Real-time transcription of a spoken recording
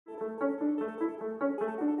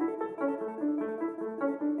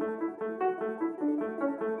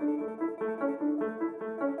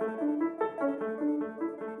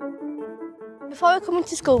Before we come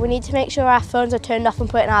into school, we need to make sure our phones are turned off and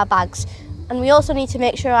put in our bags. And we also need to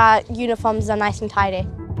make sure our uniforms are nice and tidy.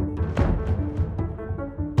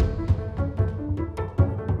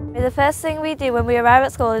 The first thing we do when we arrive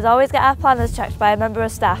at school is always get our planners checked by a member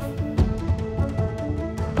of staff.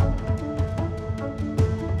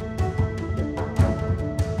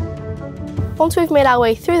 Once we've made our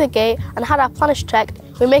way through the gate and had our planners checked,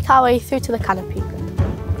 we make our way through to the canopy.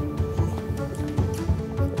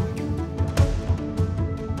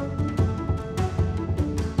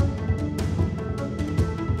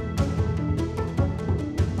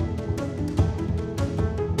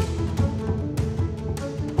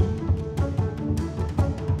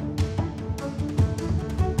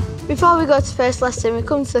 Before we go to first lesson, we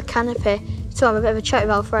come to the canopy to have a bit of a chat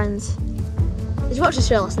with our friends. Did you watch the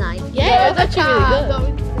show last night? Yeah, it was actually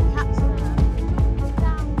really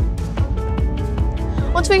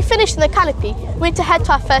good. Once we finish in the canopy, we need to head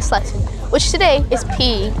to our first lesson, which today is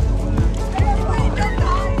PE.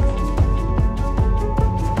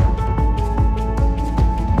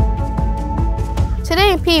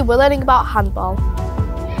 Today in PE, we're learning about handball.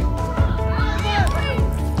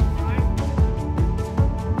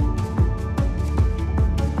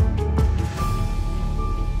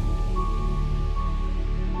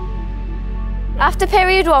 After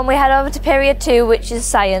period 1, we head over to period 2, which is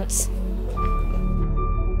science.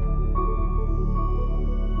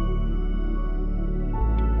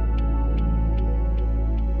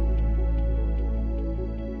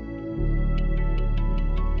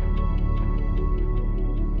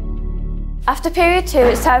 After period 2,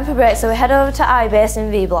 it's time for break, so we head over to I base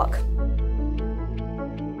in V block.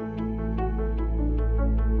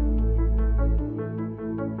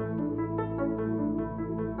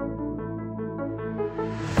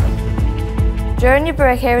 During your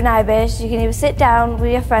break here in I-Base, you can either sit down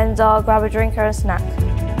with your friends or grab a drink or a snack.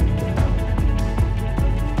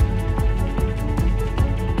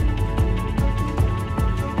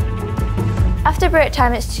 After break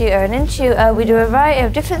time, it's tutor, and in tutor we do a variety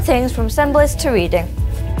of different things from assemblies to reading.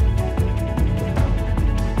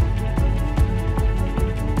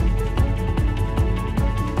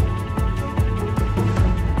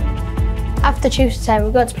 After tutor time,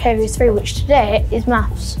 we go to period 3, which today is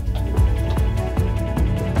maths.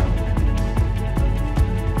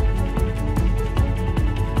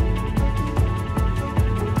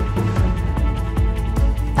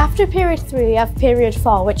 After period 3, we have period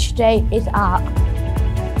 4, which today is art.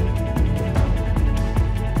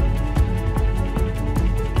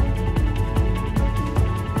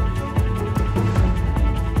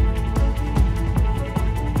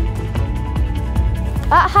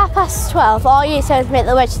 At 12:30, all year 7s make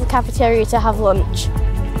their way to the cafeteria to have lunch.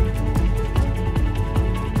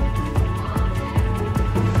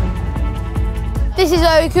 This is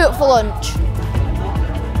what we cook for lunch.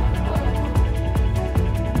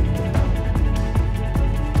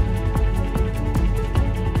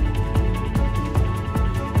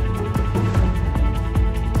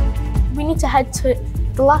 We need to head to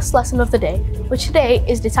the last lesson of the day, which today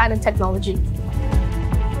is design and technology.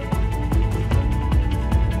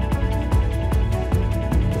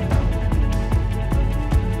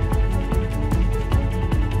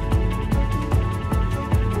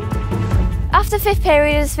 After 5th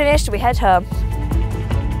period is finished, we head home.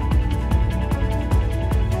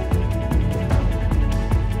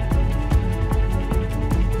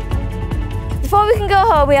 Before we can go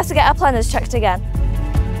home, we have to get our planners checked again.